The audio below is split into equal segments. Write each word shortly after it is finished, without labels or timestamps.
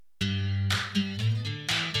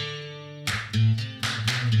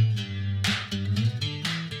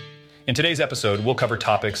In today's episode, we'll cover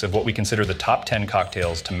topics of what we consider the top 10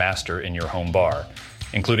 cocktails to master in your home bar,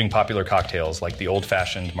 including popular cocktails like the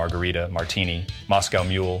old-fashioned margarita, martini, Moscow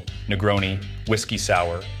Mule, Negroni, whiskey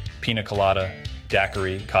sour, pina colada,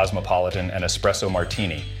 daiquiri, cosmopolitan, and espresso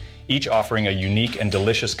martini, each offering a unique and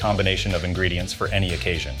delicious combination of ingredients for any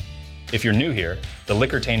occasion. If you're new here, the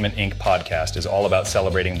Liquortainment Inc. podcast is all about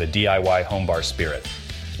celebrating the DIY home bar spirit.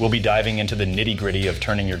 We'll be diving into the nitty-gritty of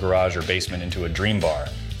turning your garage or basement into a dream bar,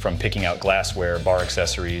 from picking out glassware, bar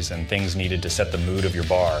accessories, and things needed to set the mood of your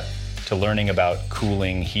bar, to learning about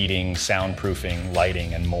cooling, heating, soundproofing,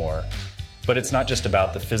 lighting, and more. But it's not just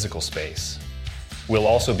about the physical space. We'll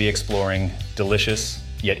also be exploring delicious,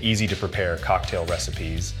 yet easy to prepare cocktail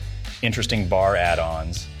recipes, interesting bar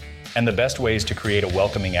add-ons, and the best ways to create a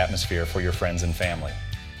welcoming atmosphere for your friends and family.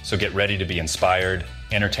 So get ready to be inspired,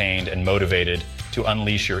 entertained, and motivated to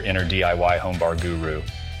unleash your inner DIY home bar guru.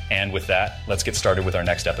 And with that, let's get started with our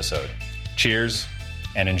next episode. Cheers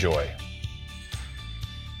and enjoy.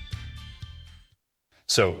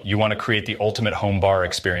 So, you want to create the ultimate home bar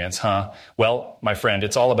experience, huh? Well, my friend,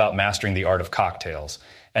 it's all about mastering the art of cocktails.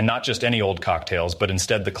 And not just any old cocktails, but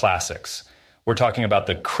instead the classics. We're talking about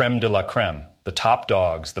the creme de la creme, the top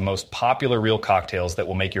dogs, the most popular real cocktails that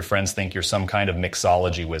will make your friends think you're some kind of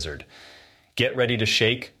mixology wizard. Get ready to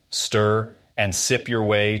shake, stir, and sip your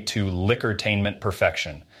way to liquortainment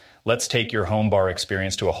perfection. Let's take your home bar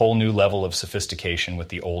experience to a whole new level of sophistication with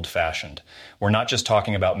the old-fashioned. We're not just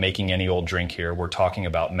talking about making any old drink here, we're talking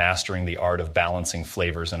about mastering the art of balancing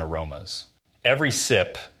flavors and aromas. Every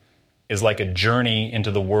sip is like a journey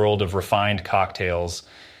into the world of refined cocktails.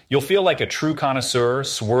 You'll feel like a true connoisseur,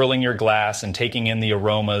 swirling your glass and taking in the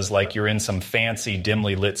aromas like you're in some fancy,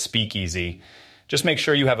 dimly lit speakeasy. Just make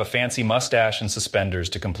sure you have a fancy mustache and suspenders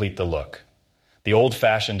to complete the look. The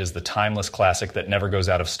old-fashioned is the timeless classic that never goes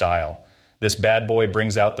out of style. This bad boy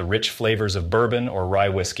brings out the rich flavors of bourbon or rye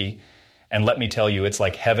whiskey, and let me tell you, it's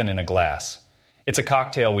like heaven in a glass. It's a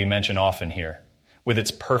cocktail we mention often here. With its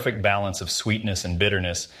perfect balance of sweetness and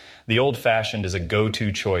bitterness, the old-fashioned is a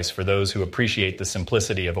go-to choice for those who appreciate the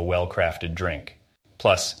simplicity of a well-crafted drink.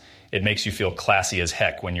 Plus, it makes you feel classy as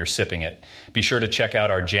heck when you're sipping it. Be sure to check out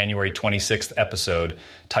our January 26th episode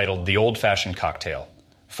titled The Old-Fashioned Cocktail.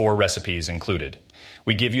 4 recipes included.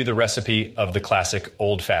 We give you the recipe of the classic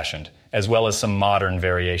old-fashioned, as well as some modern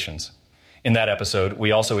variations. In that episode,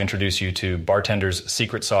 we also introduce you to Bartender's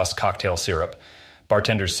Secret Sauce Cocktail Syrup.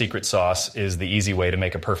 Bartender's Secret Sauce is the easy way to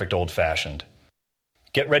make a perfect old-fashioned.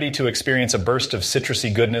 Get ready to experience a burst of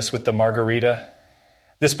citrusy goodness with the margarita.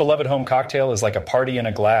 This beloved home cocktail is like a party in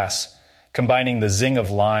a glass, combining the zing of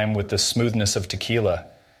lime with the smoothness of tequila.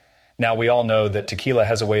 Now, we all know that tequila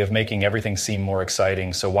has a way of making everything seem more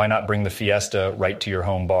exciting, so why not bring the fiesta right to your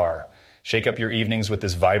home bar? Shake up your evenings with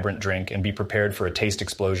this vibrant drink and be prepared for a taste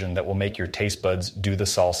explosion that will make your taste buds do the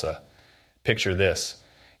salsa. Picture this.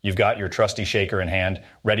 You've got your trusty shaker in hand,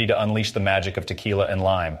 ready to unleash the magic of tequila and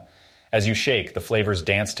lime. As you shake, the flavors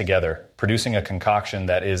dance together, producing a concoction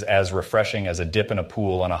that is as refreshing as a dip in a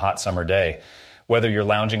pool on a hot summer day. Whether you're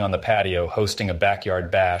lounging on the patio, hosting a backyard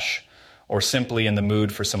bash, or simply in the mood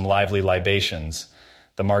for some lively libations,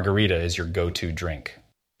 the margarita is your go-to drink.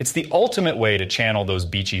 It's the ultimate way to channel those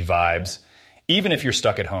beachy vibes, even if you're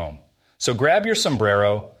stuck at home. So grab your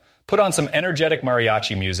sombrero, put on some energetic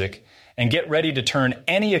mariachi music, and get ready to turn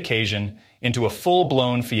any occasion into a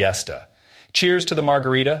full-blown fiesta. Cheers to the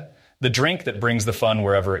margarita, the drink that brings the fun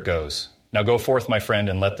wherever it goes. Now go forth, my friend,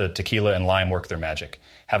 and let the tequila and lime work their magic.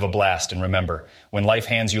 Have a blast, and remember, when life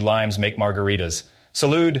hands you limes, make margaritas.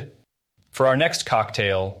 Salud! For our next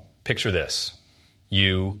cocktail, picture this.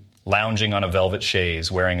 You lounging on a velvet chaise,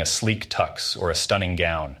 wearing a sleek tux or a stunning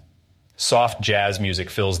gown. Soft jazz music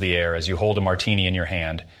fills the air as you hold a martini in your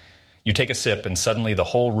hand. You take a sip, and suddenly the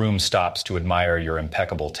whole room stops to admire your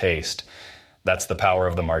impeccable taste. That's the power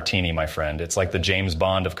of the martini, my friend. It's like the James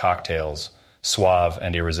Bond of cocktails, suave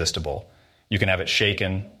and irresistible. You can have it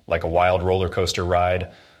shaken, like a wild roller coaster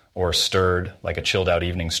ride, or stirred, like a chilled-out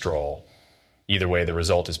evening stroll. Either way, the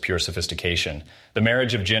result is pure sophistication. The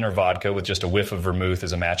marriage of gin or vodka with just a whiff of vermouth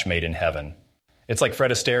is a match made in heaven. It's like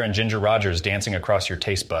Fred Astaire and Ginger Rogers dancing across your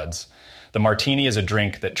taste buds. The martini is a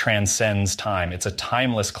drink that transcends time. It's a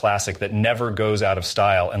timeless classic that never goes out of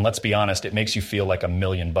style, and let's be honest, it makes you feel like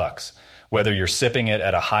 $1,000,000. Whether you're sipping it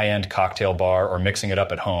at a high-end cocktail bar or mixing it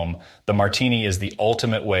up at home, the martini is the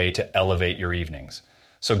ultimate way to elevate your evenings.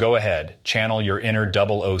 So go ahead, channel your inner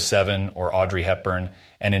 007 or Audrey Hepburn,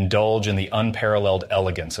 and indulge in the unparalleled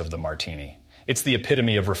elegance of the martini. It's the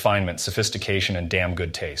epitome of refinement, sophistication, and damn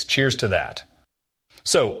good taste. Cheers to that.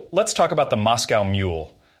 So let's talk about the Moscow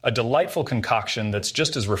Mule, a delightful concoction that's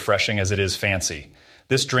just as refreshing as it is fancy.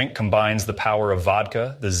 This drink combines the power of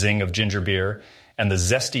vodka, the zing of ginger beer, and the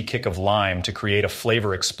zesty kick of lime to create a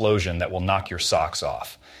flavor explosion that will knock your socks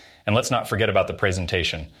off. And let's not forget about the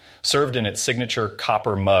presentation. Served in its signature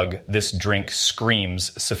copper mug, this drink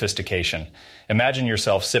screams sophistication. Imagine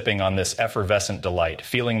yourself sipping on this effervescent delight,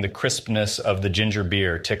 feeling the crispness of the ginger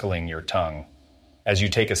beer tickling your tongue. As you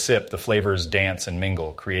take a sip, the flavors dance and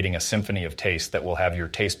mingle, creating a symphony of taste that will have your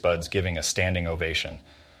taste buds giving a standing ovation.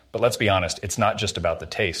 But let's be honest, it's not just about the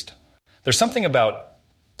taste. There's something about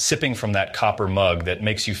sipping from that copper mug that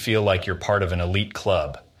makes you feel like you're part of an elite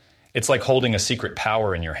club. It's like holding a secret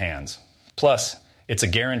power in your hands. Plus, it's a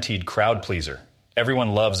guaranteed crowd pleaser.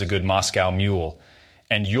 Everyone loves a good Moscow Mule,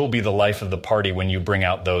 and you'll be the life of the party when you bring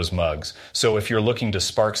out those mugs. So if you're looking to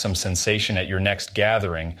spark some sensation at your next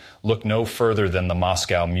gathering, look no further than the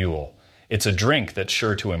Moscow Mule. It's a drink that's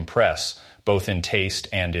sure to impress, both in taste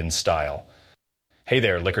and in style. Hey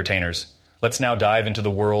there, liquortainers. Let's now dive into the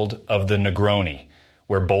world of the Negroni,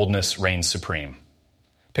 where boldness reigns supreme.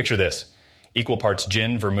 Picture this. Equal parts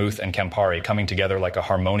gin, vermouth, and Campari coming together like a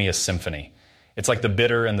harmonious symphony. It's like the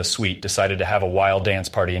bitter and the sweet decided to have a wild dance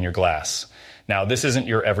party in your glass. Now, this isn't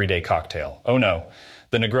your everyday cocktail. Oh no.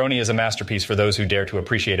 The Negroni is a masterpiece for those who dare to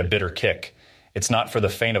appreciate a bitter kick. It's not for the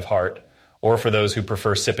faint of heart, or for those who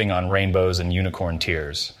prefer sipping on rainbows and unicorn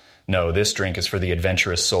tears. No, this drink is for the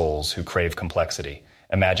adventurous souls who crave complexity.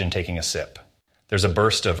 Imagine taking a sip. There's a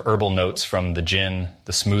burst of herbal notes from the gin,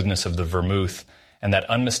 the smoothness of the vermouth, and that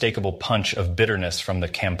unmistakable punch of bitterness from the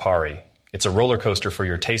Campari. It's a roller coaster for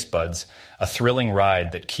your taste buds, a thrilling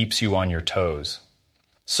ride that keeps you on your toes.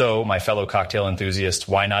 So, my fellow cocktail enthusiasts,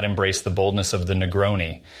 why not embrace the boldness of the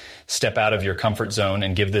Negroni? Step out of your comfort zone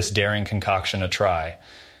and give this daring concoction a try.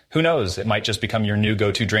 Who knows, it might just become your new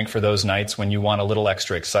go-to drink for those nights when you want a little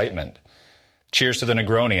extra excitement. Cheers to the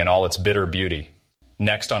Negroni and all its bitter beauty.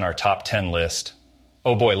 Next on our top 10 list.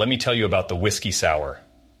 Oh boy, let me tell you about the whiskey sour.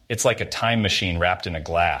 It's like a time machine wrapped in a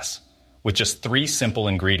glass. With just 3 simple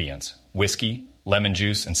ingredients, whiskey, lemon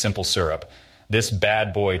juice, and simple syrup, this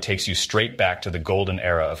bad boy takes you straight back to the golden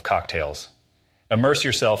era of cocktails. Immerse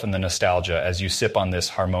yourself in the nostalgia as you sip on this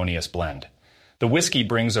harmonious blend. The whiskey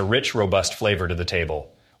brings a rich, robust flavor to the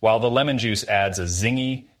table, while the lemon juice adds a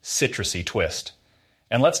zingy, citrusy twist.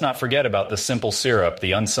 And let's not forget about the simple syrup,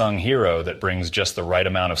 the unsung hero that brings just the right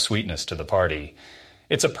amount of sweetness to the party.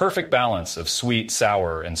 It's a perfect balance of sweet,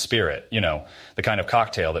 sour, and spirit. You know, the kind of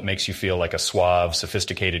cocktail that makes you feel like a suave,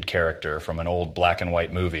 sophisticated character from an old black and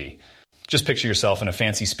white movie. Just picture yourself in a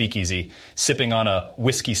fancy speakeasy, sipping on a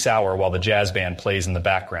whiskey sour while the jazz band plays in the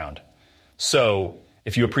background. So,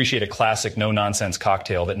 if you appreciate a classic, no-nonsense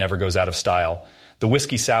cocktail that never goes out of style, the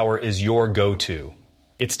whiskey sour is your go-to.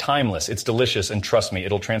 It's timeless, it's delicious, and trust me,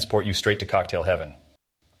 it'll transport you straight to cocktail heaven.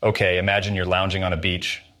 Okay, imagine you're lounging on a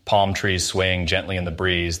beach, palm trees swaying gently in the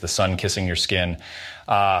breeze, the sun kissing your skin.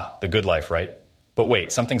 Ah, the good life, right? But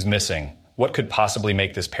wait, something's missing. What could possibly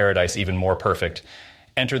make this paradise even more perfect?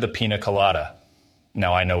 Enter the pina colada.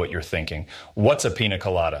 Now I know what you're thinking. What's a pina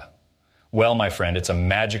colada? Well, my friend, it's a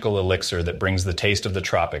magical elixir that brings the taste of the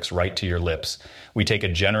tropics right to your lips. We take a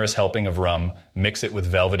generous helping of rum, mix it with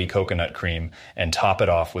velvety coconut cream, and top it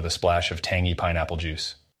off with a splash of tangy pineapple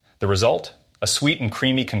juice. The result? A sweet and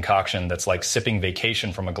creamy concoction that's like sipping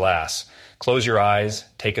vacation from a glass. Close your eyes,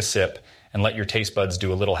 take a sip, and let your taste buds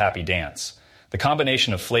do a little happy dance. The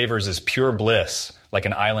combination of flavors is pure bliss, like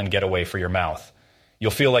an island getaway for your mouth.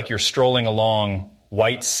 You'll feel like you're strolling along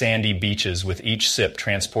white sandy beaches with each sip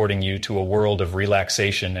transporting you to a world of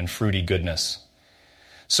relaxation and fruity goodness.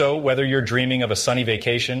 So, whether you're dreaming of a sunny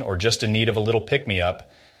vacation or just in need of a little pick-me-up,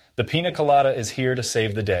 the pina colada is here to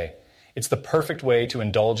save the day. It's the perfect way to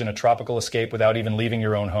indulge in a tropical escape without even leaving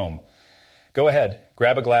your own home. Go ahead,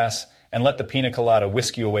 grab a glass, and let the pina colada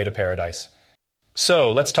whisk you away to paradise.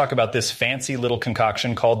 So, let's talk about this fancy little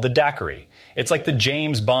concoction called the daiquiri. It's like the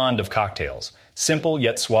James Bond of cocktails. Simple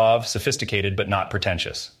yet suave, sophisticated but not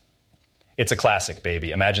pretentious. It's a classic,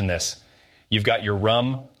 baby. Imagine this. You've got your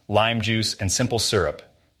rum, lime juice, and simple syrup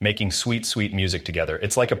making sweet, sweet music together.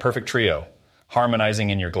 It's like a perfect trio, harmonizing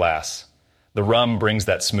in your glass. The rum brings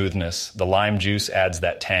that smoothness, the lime juice adds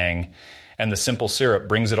that tang, and the simple syrup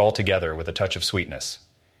brings it all together with a touch of sweetness.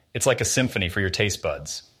 It's like a symphony for your taste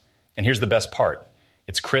buds. And here's the best part.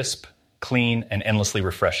 It's crisp, clean, and endlessly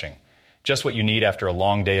refreshing. Just what you need after a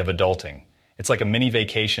long day of adulting. It's like a mini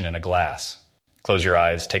vacation in a glass. Close your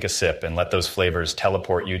eyes, take a sip, and let those flavors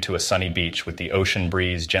teleport you to a sunny beach with the ocean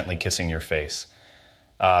breeze gently kissing your face.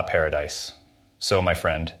 Ah, paradise. So, my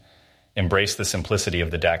friend, embrace the simplicity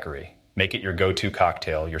of the daiquiri. Make it your go-to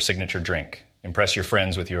cocktail, your signature drink. Impress your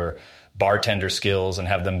friends with your bartender skills and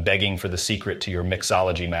have them begging for the secret to your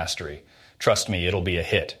mixology mastery. Trust me, it'll be a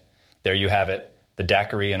hit. There you have it, the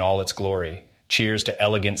daiquiri in all its glory. Cheers to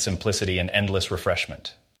elegant simplicity and endless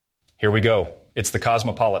refreshment. Here we go. It's the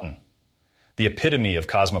Cosmopolitan. The epitome of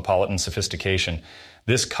cosmopolitan sophistication.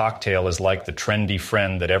 This cocktail is like the trendy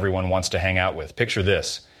friend that everyone wants to hang out with. Picture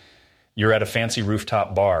this. You're at a fancy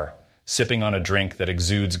rooftop bar, sipping on a drink that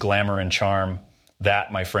exudes glamour and charm.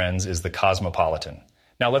 That, my friends, is the Cosmopolitan.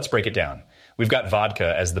 Now let's break it down. We've got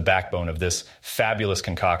vodka as the backbone of this fabulous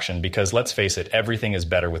concoction because, let's face it, everything is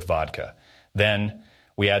better with vodka. Then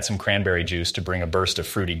we add some cranberry juice to bring a burst of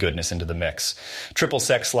fruity goodness into the mix. Triple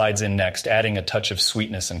sec slides in next, adding a touch of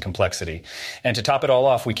sweetness and complexity. And to top it all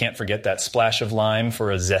off, we can't forget that splash of lime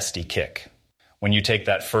for a zesty kick. When you take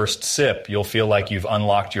that first sip, you'll feel like you've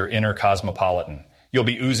unlocked your inner cosmopolitan. You'll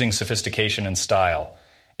be oozing sophistication and style.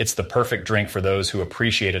 It's the perfect drink for those who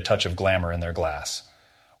appreciate a touch of glamour in their glass.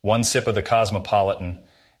 One sip of the Cosmopolitan,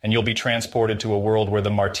 and you'll be transported to a world where the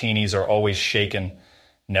martinis are always shaken,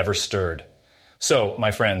 never stirred. So, my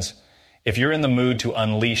friends, if you're in the mood to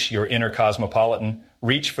unleash your inner cosmopolitan,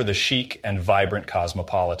 reach for the chic and vibrant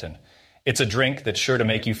Cosmopolitan. It's a drink that's sure to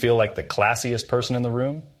make you feel like the classiest person in the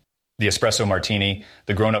room. The espresso martini,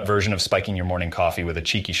 the grown-up version of spiking your morning coffee with a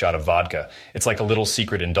cheeky shot of vodka. It's like a little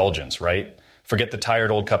secret indulgence, right? Forget the tired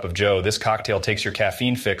old cup of joe. This cocktail takes your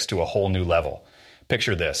caffeine fix to a whole new level.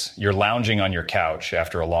 Picture this. You're lounging on your couch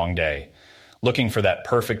after a long day, looking for that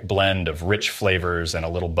perfect blend of rich flavors and a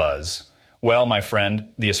little buzz. Well, my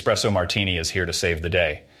friend, the espresso martini is here to save the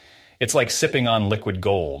day. It's like sipping on liquid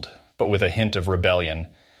gold, but with a hint of rebellion.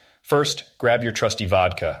 First, grab your trusty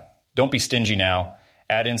vodka. Don't be stingy now.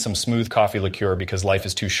 Add in some smooth coffee liqueur because life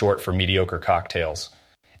is too short for mediocre cocktails.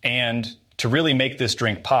 And to really make this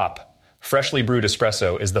drink pop, freshly brewed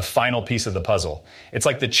espresso is the final piece of the puzzle. It's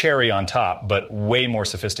like the cherry on top, but way more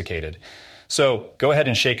sophisticated. So go ahead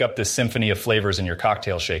and shake up this symphony of flavors in your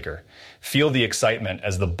cocktail shaker. Feel the excitement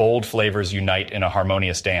as the bold flavors unite in a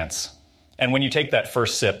harmonious dance. And when you take that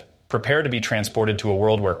first sip, prepare to be transported to a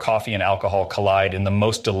world where coffee and alcohol collide in the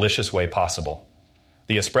most delicious way possible.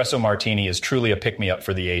 The espresso martini is truly a pick-me-up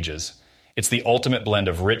for the ages. It's the ultimate blend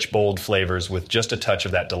of rich, bold flavors with just a touch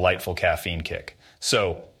of that delightful caffeine kick.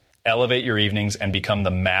 So, elevate your evenings and become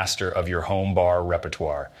the master of your home bar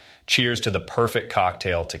repertoire. Cheers to the perfect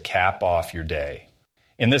cocktail to cap off your day.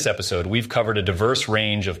 In this episode, we've covered a diverse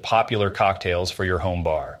range of popular cocktails for your home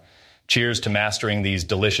bar. Cheers to mastering these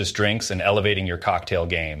delicious drinks and elevating your cocktail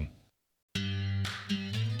game.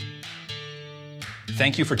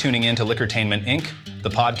 Thank you for tuning in to Liquortainment Inc., the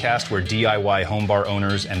podcast where DIY home bar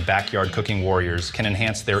owners and backyard cooking warriors can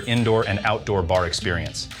enhance their indoor and outdoor bar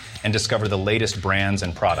experience and discover the latest brands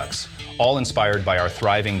and products, all inspired by our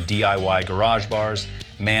thriving DIY garage bars,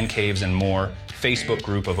 man caves, and more Facebook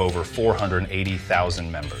group of over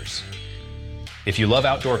 480,000 members. If you love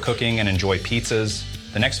outdoor cooking and enjoy pizzas,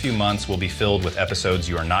 the next few months will be filled with episodes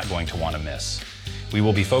you are not going to want to miss. We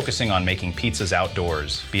will be focusing on making pizzas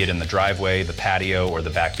outdoors, be it in the driveway, the patio, or the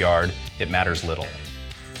backyard. It matters little.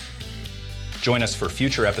 Join us for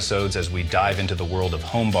future episodes as we dive into the world of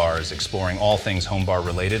home bars, exploring all things home bar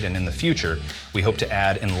related, and in the future, we hope to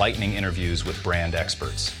add enlightening interviews with brand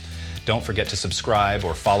experts. Don't forget to subscribe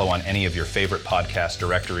or follow on any of your favorite podcast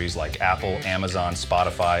directories like Apple, Amazon,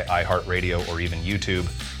 Spotify, iHeartRadio, or even YouTube,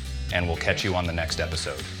 and we'll catch you on the next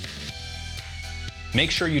episode. Make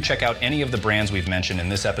sure you check out any of the brands we've mentioned in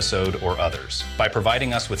this episode or others. By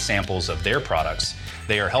providing us with samples of their products,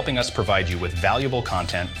 they are helping us provide you with valuable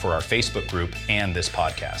content for our Facebook group and this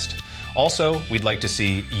podcast. Also, we'd like to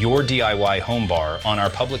see your DIY home bar on our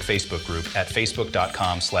public Facebook group at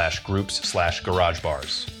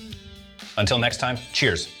facebook.com/groups/garagebars. Until next time,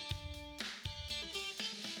 cheers.